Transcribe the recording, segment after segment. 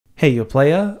Hey, yo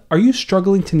playa, are you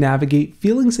struggling to navigate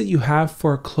feelings that you have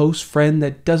for a close friend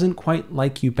that doesn't quite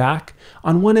like you back?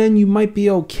 On one end, you might be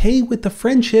okay with the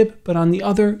friendship, but on the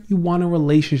other, you want a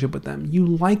relationship with them. You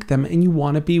like them and you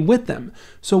want to be with them.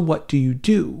 So what do you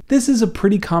do? This is a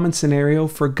pretty common scenario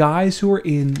for guys who are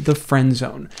in the friend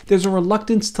zone. There's a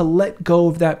reluctance to let go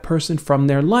of that person from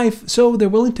their life, so they're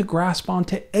willing to grasp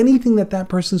onto anything that that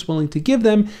person's willing to give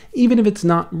them, even if it's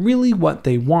not really what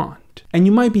they want. And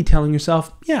you might be telling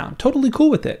yourself, yeah, I'm totally cool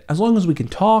with it. As long as we can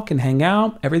talk and hang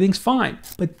out, everything's fine.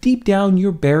 But deep down,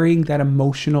 you're burying that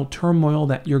emotional turmoil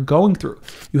that you're going through.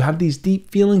 You have these deep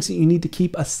feelings that you need to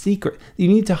keep a secret, that you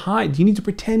need to hide, you need to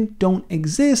pretend don't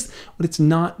exist, but it's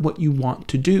not what you want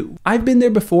to do. I've been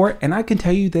there before, and I can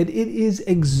tell you that it is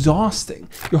exhausting.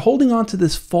 You're holding on to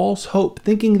this false hope,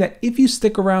 thinking that if you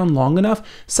stick around long enough,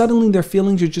 suddenly their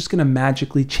feelings are just gonna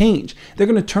magically change. They're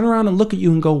gonna turn around and look at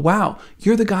you and go, wow,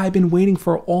 you're the guy I've been waiting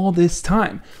for all this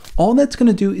time. All that's going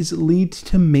to do is lead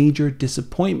to major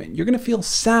disappointment. You're going to feel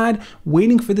sad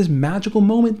waiting for this magical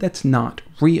moment that's not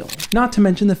real. Not to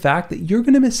mention the fact that you're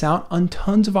going to miss out on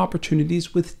tons of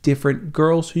opportunities with different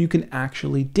girls who you can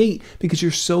actually date because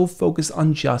you're so focused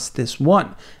on just this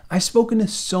one. I've spoken to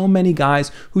so many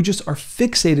guys who just are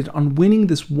fixated on winning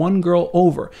this one girl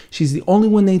over. She's the only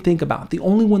one they think about, the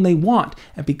only one they want.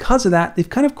 And because of that, they've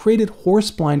kind of created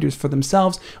horse blinders for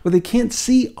themselves where they can't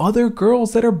see other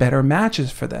girls that are better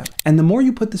matches for them. And the more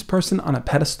you put this person on a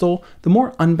pedestal, the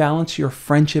more unbalanced your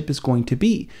friendship is going to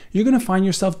be. You're going to find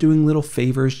yourself doing little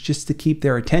favors just to keep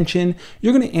their attention.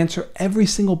 You're going to answer every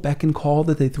single beck and call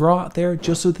that they throw out there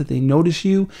just so that they notice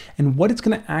you. And what it's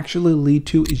going to actually lead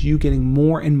to is you getting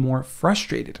more and more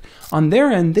frustrated. On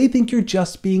their end, they think you're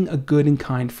just being a good and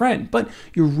kind friend, but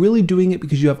you're really doing it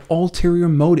because you have ulterior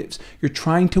motives. You're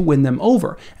trying to win them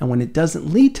over. And when it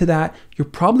doesn't lead to that, you're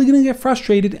probably going to get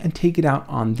frustrated and take it out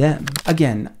on them.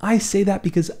 Again, I say that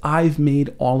because I've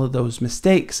made all of those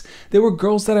mistakes. There were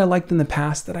girls that I liked in the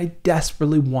past that I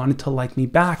desperately wanted to like me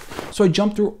back. So I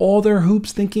jumped through all their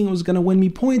hoops thinking it was going to win me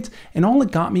points. And all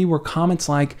it got me were comments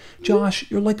like, Josh,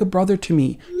 you're like a brother to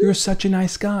me. You're such a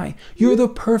nice guy. You're the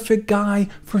perfect guy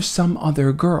for some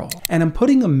other girl. And I'm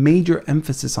putting a major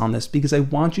emphasis on this because I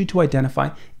want you to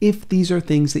identify if these are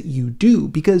things that you do,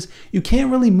 because you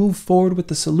can't really move forward with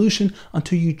the solution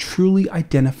until you truly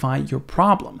identify your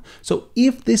problem. So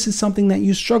if this is something that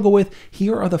you struggle with,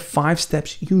 here are the 5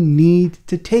 steps you need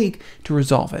to take to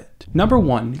resolve it. Number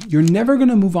 1, you're never going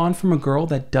to move on from a girl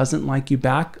that doesn't like you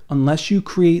back unless you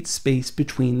create space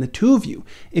between the two of you.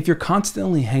 If you're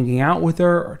constantly hanging out with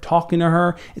her or talking to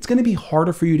her, it's going to be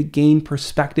harder for you to gain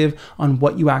perspective on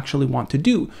what you actually want to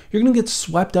do. You're going to get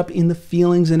swept up in the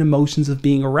feelings and emotions of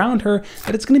being around her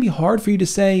that it's going to be hard for you to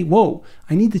say, whoa,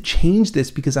 I need to change this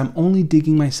because I'm only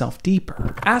digging myself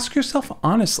deeper. Ask yourself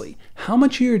honestly, how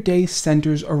much of your day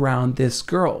centers around this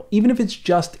girl, even if it's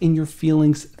just in your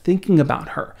feelings thinking about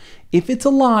her. If it's a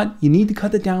lot, you need to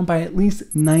cut it down by at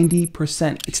least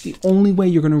 90%. It's the only way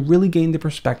you're going to really gain the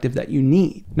perspective that you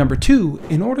need. Number 2,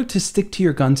 in order to stick to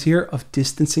your guns here of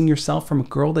distancing yourself from a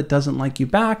girl that doesn't like you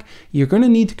back, you're going to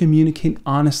need to communicate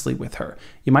honestly with her.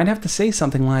 You might have to say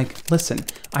something like, listen,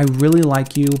 I really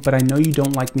like you, but I know you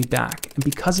don't like me back. And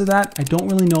because of that, I don't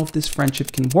really know if this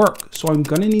friendship can work. So I'm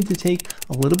going to need to take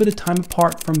a little bit of time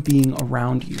apart from being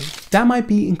around you. That might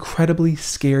be incredibly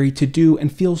scary to do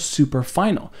and feel super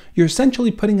final. You're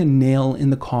essentially putting a nail in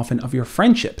the coffin of your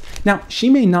friendship. Now, she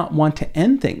may not want to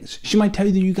end things. She might tell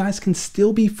you that you guys can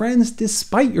still be friends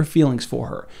despite your feelings for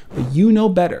her. But you know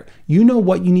better. You know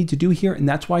what you need to do here, and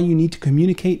that's why you need to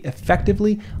communicate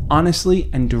effectively, honestly,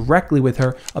 and directly with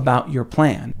her about your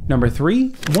plan. Number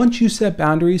 3, once you set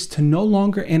boundaries to no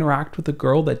longer interact with a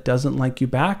girl that doesn't like you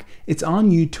back, it's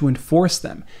on you to enforce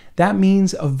them. That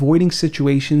means avoiding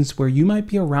situations where you might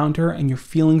be around her and your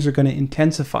feelings are going to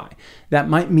intensify. That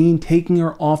might mean taking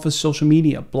her off of social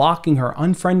media, blocking her,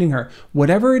 unfriending her,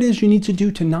 whatever it is you need to do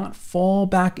to not fall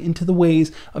back into the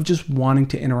ways of just wanting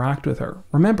to interact with her.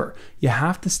 Remember, you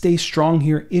have to stay strong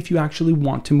here if you actually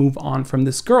want to move on from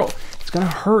this girl. It's going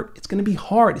to hurt, it's going to be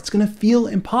hard, it's going to feel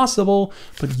impossible,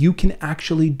 but you can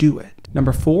actually do it.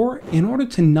 Number 4, in order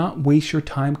to not waste your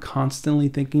time constantly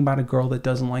thinking about a girl that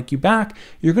doesn't like you back,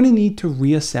 you're going to need to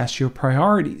reassess your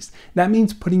priorities. That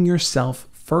means putting yourself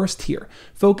first here,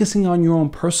 focusing on your own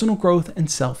personal growth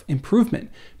and self-improvement.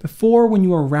 Before, when you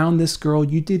were around this girl,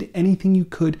 you did anything you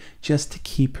could just to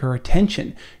keep her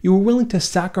attention. You were willing to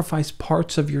sacrifice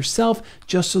parts of yourself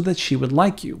just so that she would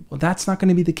like you. Well, that's not going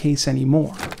to be the case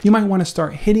anymore. You might want to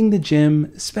start hitting the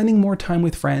gym, spending more time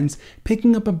with friends,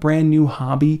 picking up a brand new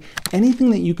hobby, anything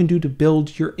that you can do to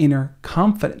build your inner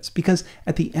confidence. Because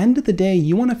at the end of the day,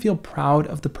 you want to feel proud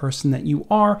of the person that you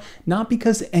are, not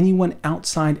because anyone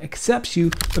outside accepts you,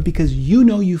 but because you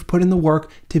know you've put in the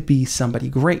work to be somebody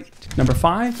great. Number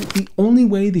 5, the only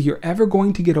way that you're ever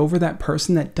going to get over that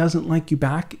person that doesn't like you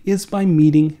back is by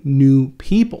meeting new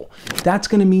people. That's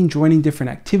going to mean joining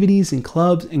different activities and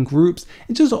clubs and groups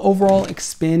and just overall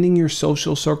expanding your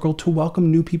social circle to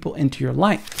welcome new people into your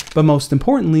life. But most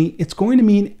importantly, it's going to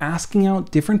mean asking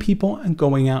out different people and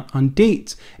going out on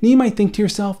dates. And you might think to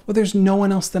yourself, well, there's no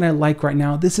one else that I like right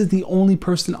now. This is the only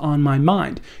person on my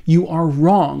mind. You are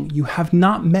wrong. You have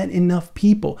not met enough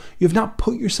people. You have not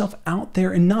put yourself out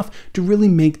there enough to really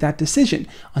make that decision.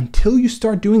 Until you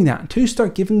start doing that, until you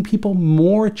start giving people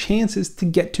more chances to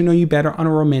get to know you better on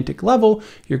a romantic level,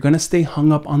 you're going to stay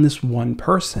hung up on this one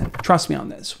person. Trust me on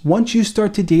this. Once you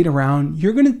start to date around,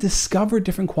 you're going to discover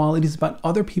different qualities about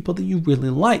other people that you really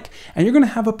like. And you're going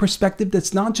to have a perspective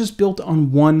that's not just built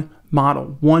on one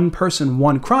model, one person,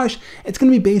 one crush. It's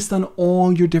going to be based on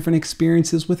all your different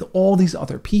experiences with all these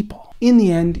other people. In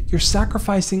the end, you're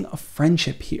sacrificing a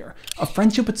friendship here, a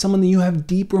friendship with someone that you have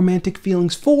deep romantic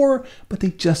feelings for, but they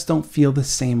just don't feel the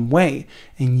same way.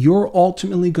 And you're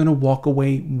ultimately going to walk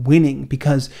away winning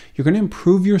because you're going to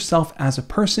improve yourself as a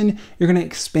person, you're going to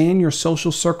expand your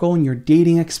social circle and your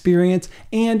dating experience,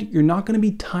 and you're not going to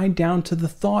be tied down to the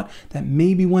thought that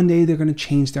maybe one day they're going to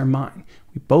change their mind.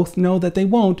 We both know that they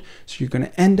won't, so you're going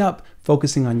to end up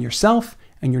focusing on yourself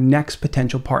and your next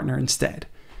potential partner instead.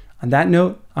 On that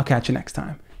note, I'll catch you next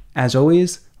time. As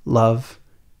always, love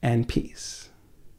and peace.